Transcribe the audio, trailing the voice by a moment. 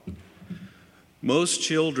Most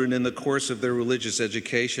children in the course of their religious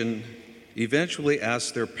education eventually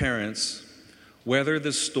ask their parents whether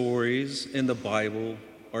the stories in the Bible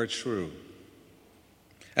are true.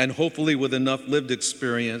 And hopefully with enough lived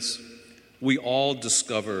experience, we all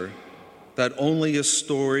discover that only a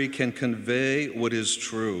story can convey what is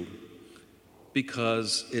true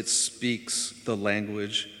because it speaks the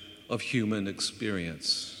language of human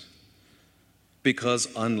experience. Because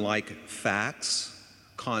unlike facts,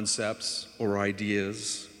 concepts, or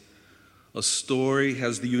ideas, a story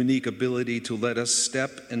has the unique ability to let us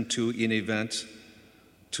step into an event,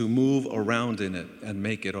 to move around in it and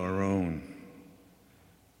make it our own.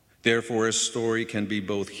 Therefore, a story can be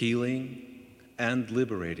both healing and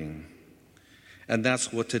liberating. And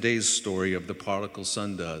that's what today's story of the prodigal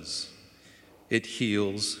son does. It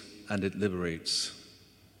heals and it liberates.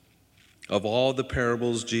 Of all the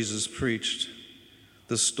parables Jesus preached,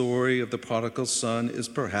 the story of the prodigal son is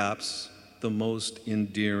perhaps the most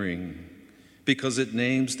endearing because it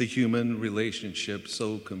names the human relationship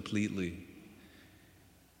so completely.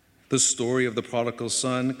 The story of the prodigal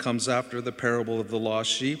son comes after the parable of the lost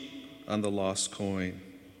sheep and the lost coin.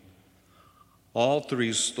 All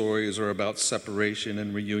three stories are about separation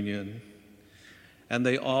and reunion, and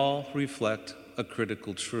they all reflect a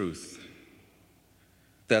critical truth: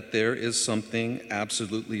 that there is something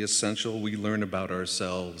absolutely essential we learn about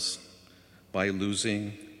ourselves by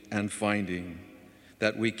losing and finding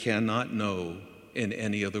that we cannot know in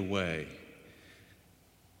any other way.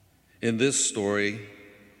 In this story,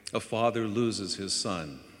 a father loses his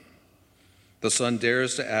son. The son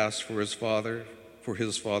dares to ask for his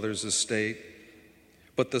father's estate,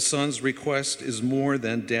 but the son's request is more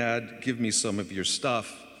than, "Dad, give me some of your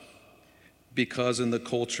stuff," because in the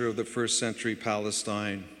culture of the first century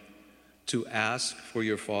Palestine, to ask for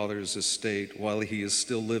your father's estate while he is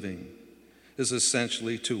still living is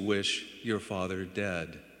essentially to wish your father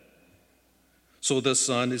dead. So the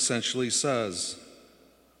son essentially says,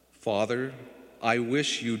 "Father, I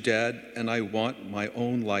wish you dead, and I want my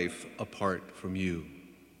own life apart from you."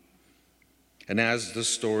 And as the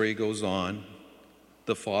story goes on,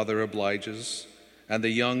 the father obliges, and the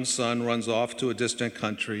young son runs off to a distant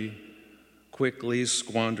country, quickly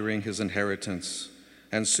squandering his inheritance,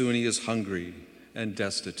 and soon he is hungry and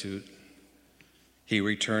destitute. He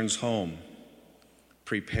returns home,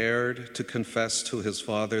 prepared to confess to his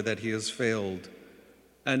father that he has failed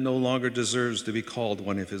and no longer deserves to be called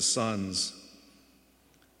one of his sons.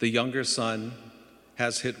 The younger son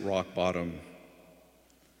has hit rock bottom,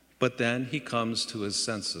 but then he comes to his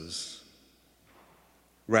senses.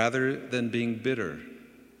 Rather than being bitter,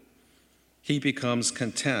 he becomes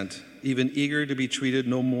content, even eager to be treated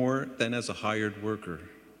no more than as a hired worker.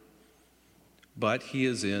 But he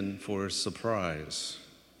is in for a surprise,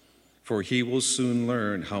 for he will soon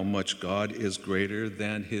learn how much God is greater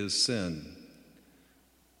than his sin.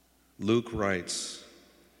 Luke writes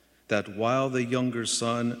that while the younger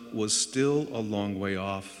son was still a long way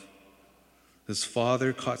off, his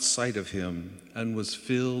father caught sight of him and was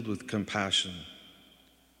filled with compassion.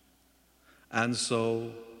 And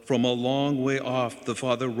so, from a long way off, the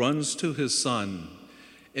father runs to his son,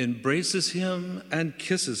 embraces him, and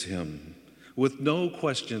kisses him with no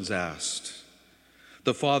questions asked.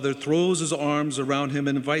 The father throws his arms around him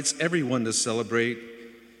and invites everyone to celebrate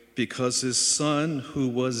because his son, who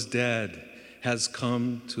was dead, has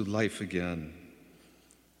come to life again.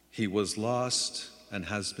 He was lost and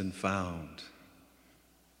has been found.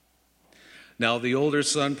 Now the older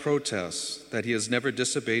son protests that he has never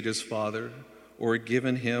disobeyed his father or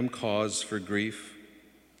given him cause for grief.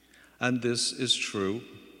 And this is true,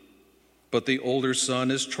 but the older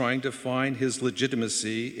son is trying to find his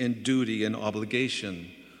legitimacy in duty and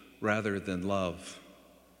obligation rather than love.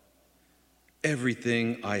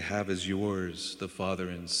 "Everything I have is yours," the father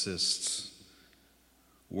insists.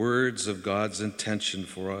 Words of God's intention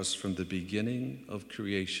for us from the beginning of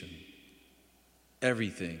creation.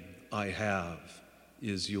 Everything I have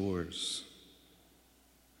is yours.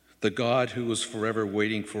 The God who is forever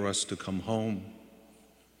waiting for us to come home,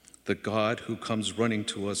 the God who comes running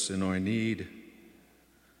to us in our need,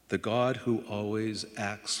 the God who always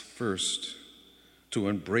acts first to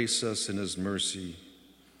embrace us in his mercy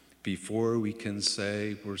before we can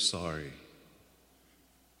say we're sorry.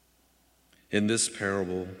 In this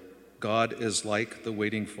parable, God is like the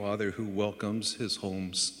waiting father who welcomes his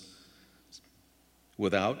homes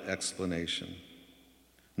without explanation,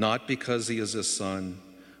 not because he is a son,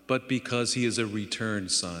 but because he is a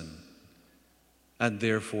returned son, and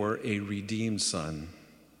therefore a redeemed son.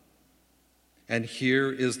 And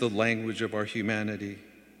here is the language of our humanity.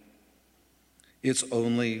 It's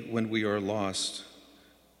only when we are lost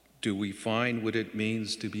do we find what it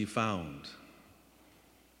means to be found.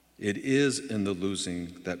 It is in the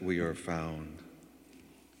losing that we are found.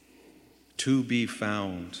 To be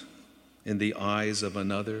found in the eyes of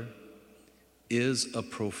another is a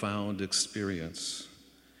profound experience,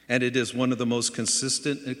 and it is one of the most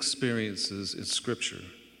consistent experiences in Scripture.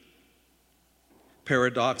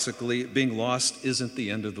 Paradoxically, being lost isn't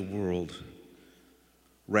the end of the world.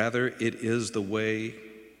 Rather, it is the way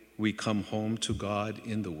we come home to God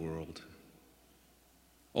in the world.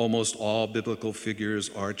 Almost all biblical figures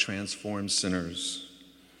are transformed sinners,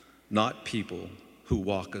 not people who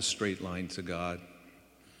walk a straight line to God.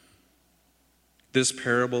 This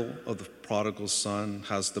parable of the prodigal son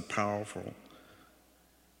has the powerful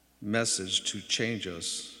message to change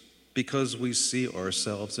us because we see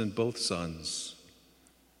ourselves in both sons.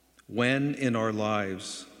 When in our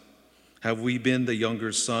lives have we been the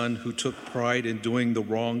younger son who took pride in doing the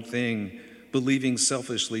wrong thing, believing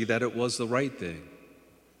selfishly that it was the right thing?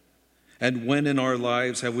 And when in our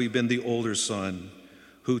lives have we been the older son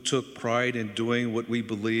who took pride in doing what we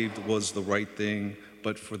believed was the right thing,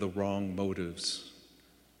 but for the wrong motives?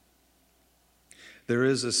 There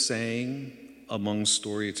is a saying among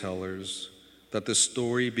storytellers that the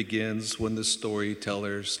story begins when the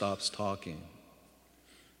storyteller stops talking.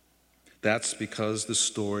 That's because the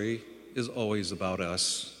story is always about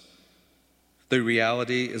us. The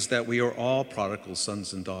reality is that we are all prodigal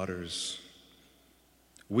sons and daughters.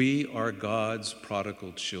 We are God's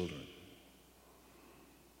prodigal children.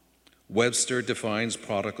 Webster defines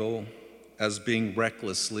prodigal as being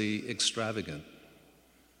recklessly extravagant.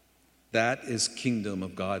 That is kingdom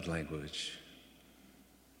of God language.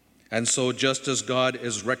 And so just as God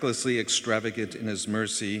is recklessly extravagant in his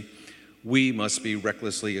mercy, we must be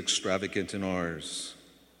recklessly extravagant in ours.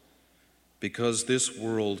 Because this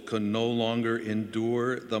world can no longer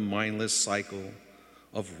endure the mindless cycle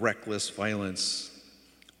of reckless violence,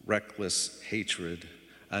 reckless hatred,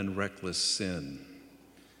 and reckless sin.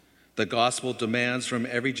 The gospel demands from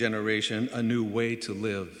every generation a new way to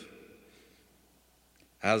live.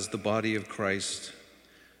 As the body of Christ,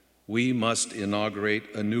 we must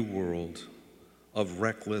inaugurate a new world of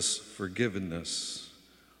reckless forgiveness,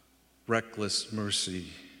 reckless mercy,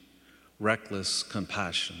 reckless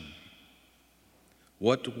compassion.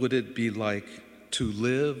 What would it be like to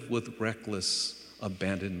live with reckless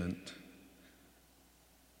abandonment?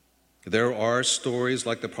 There are stories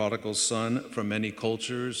like the prodigal son from many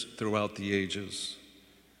cultures throughout the ages,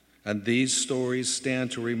 and these stories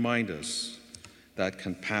stand to remind us that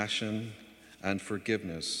compassion and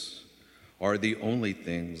forgiveness are the only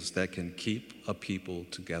things that can keep a people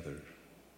together.